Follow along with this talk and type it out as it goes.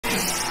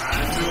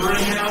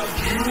bring out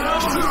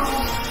you-know-who,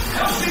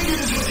 helping get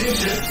his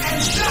attention,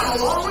 and shout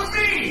along with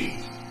me!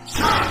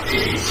 Chuck E.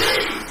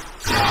 Cheese!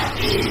 Chuck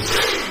E.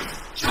 Cheese!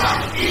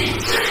 Chuck E.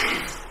 Cheese!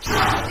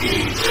 Chuck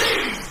E.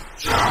 Cheese!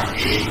 Chuck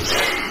E.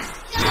 Cheese!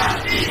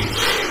 Chuck E.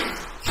 Cheese!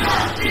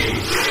 Chuck E.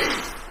 Cheese!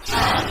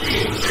 Chuck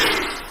E.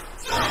 Cheese!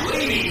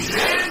 Ladies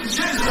and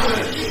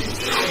gentlemen,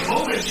 the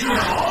moment you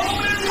have all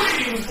been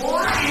waiting for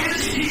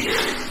is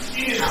here.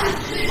 It is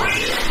with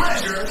great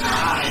pleasure I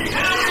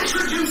now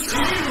introduce to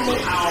you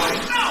our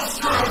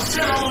master of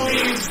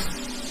ceremonies,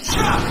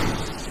 Chuck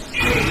E.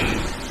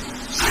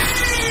 Cheese!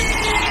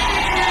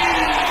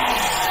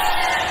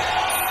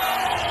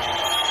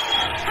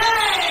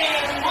 Hey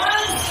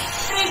everyone!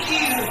 Thank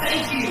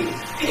you!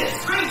 It's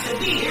great to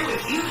be here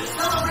with you to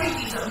celebrate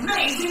these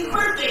amazing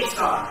birthday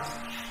stars.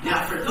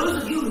 Now for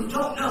those of you who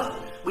don't know,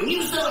 when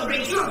you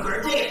celebrate your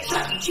birthday at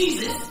Chuck E.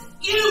 Cheese's,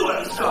 you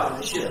are the star of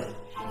the show.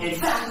 In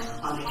fact,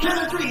 on the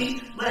count of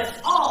 3,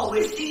 let's all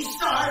wish these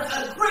stars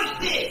a great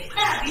big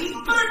happy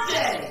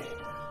birthday!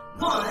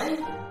 1,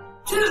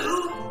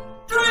 2,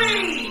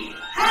 3!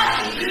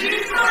 Happy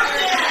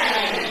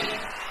birthday!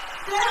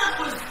 That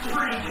was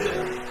pretty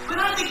good, but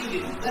I think we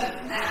can do better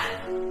than that.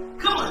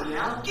 Come on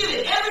now, give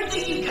it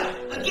everything you got.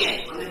 Again,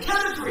 on the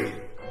count of 3.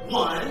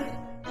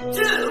 1,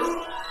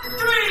 2,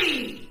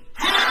 3!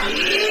 Happy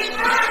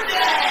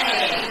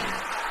birthday!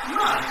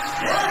 Much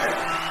better.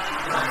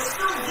 But I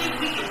still think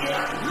we can get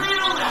a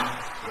little loud.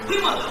 We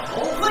want the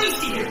whole place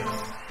to hear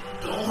us.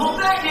 Don't hold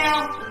back now.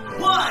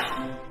 1,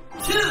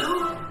 2,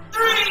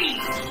 3!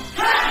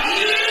 Happy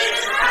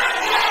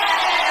birthday!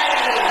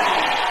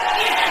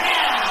 Yeah!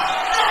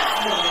 That's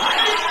more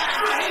like it.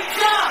 Great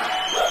job!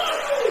 Woo!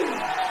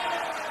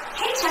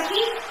 Hey,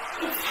 Chucky.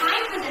 It's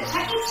time for the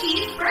Chuck E.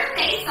 Cheese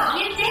birthday song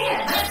and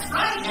dance. That's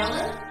right,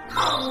 Ellen.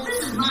 Oh, this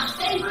is my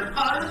favorite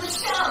part of the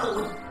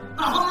show.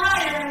 All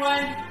right,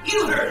 everyone.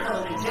 You heard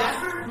Ellen and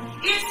Jasper.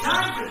 It's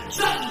time for the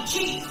Chuck E.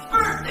 Cheese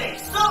birthday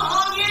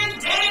song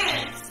and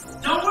dance.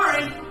 Don't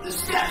worry, the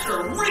steps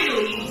are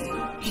really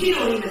easy. You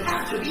don't even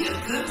have to be a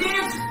good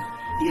dancer.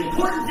 The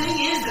important thing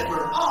is that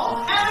we're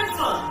all having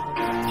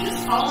fun.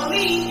 Just follow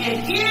me, and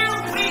here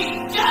we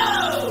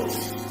go.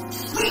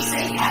 We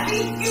say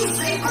happy, you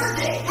say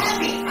birthday.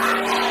 Happy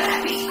birthday,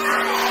 happy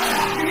birthday.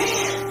 Clap your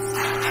hands.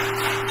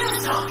 Now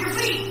stomp your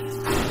feet.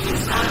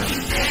 Stomp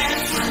your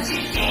dance, once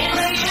you can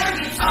play your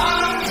guitar.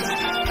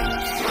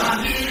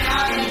 Rocking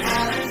out and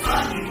having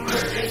fun, you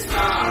birthday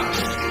star.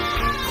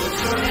 Put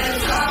your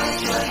hands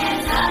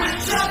up with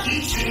Chuck E.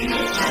 Cheese.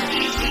 Chuck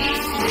E.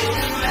 Cheese, with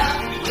them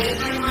left, with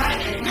them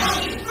right, and now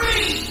you're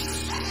free.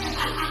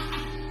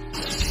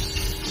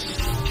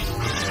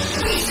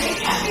 We say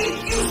happy,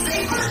 you say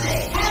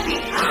birthday. Happy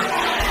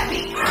birthday,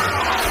 happy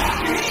birthday. Clap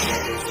your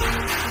hands.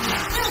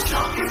 Now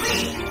stomp your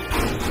feet.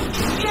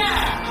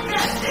 Yeah,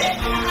 that's it.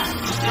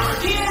 Now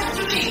repeat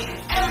after me.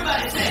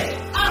 Everybody say,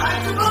 I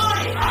like to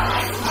party. I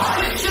like to party.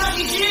 With Chuck E.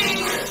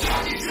 Cheese. With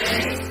Chuck E.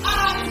 Cheese. I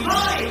like to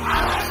party. I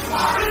like to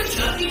party. With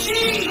Chuck E.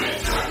 Cheese. With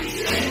Chuck E.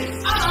 Cheese.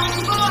 I like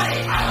to party.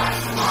 I like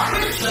to party.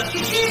 With Chuck E.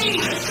 Cheese.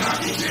 With Chuck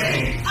E.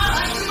 Cheese. I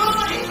like to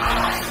party. I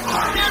like to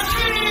party. Now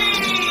cheese!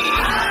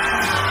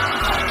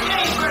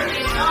 Okay,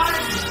 birthday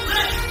stars,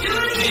 let's do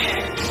it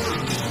again.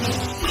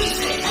 We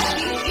say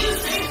happy, you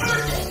say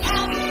birthday.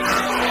 Happy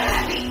birthday,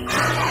 happy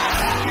birthday.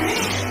 Clap your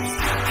hands.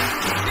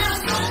 Now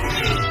stomp your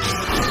feet.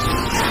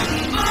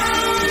 Happy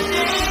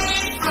birthday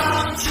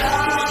from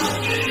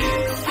Chucky.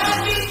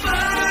 Happy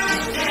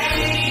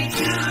birthday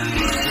to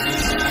you.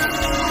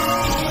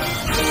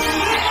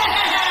 Yeah!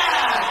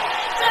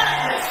 That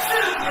was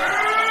super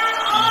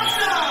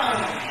awesome!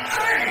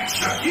 Hey,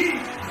 Chucky,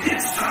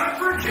 it's time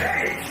for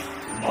cake!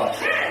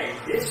 Okay,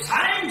 it's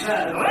time to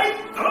light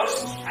those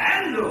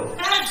candles.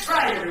 That's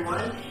right,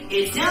 everyone.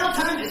 It's now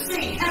time to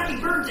sing happy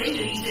birthday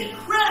to these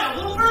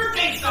incredible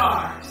birthday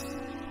stars.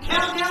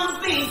 Count down the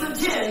thing from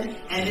 10,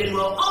 and then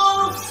we'll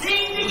all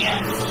sing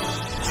together.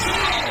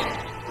 10,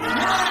 9,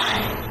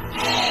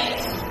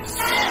 8,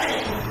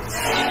 7,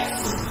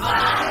 6,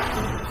 5,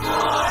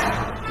 4,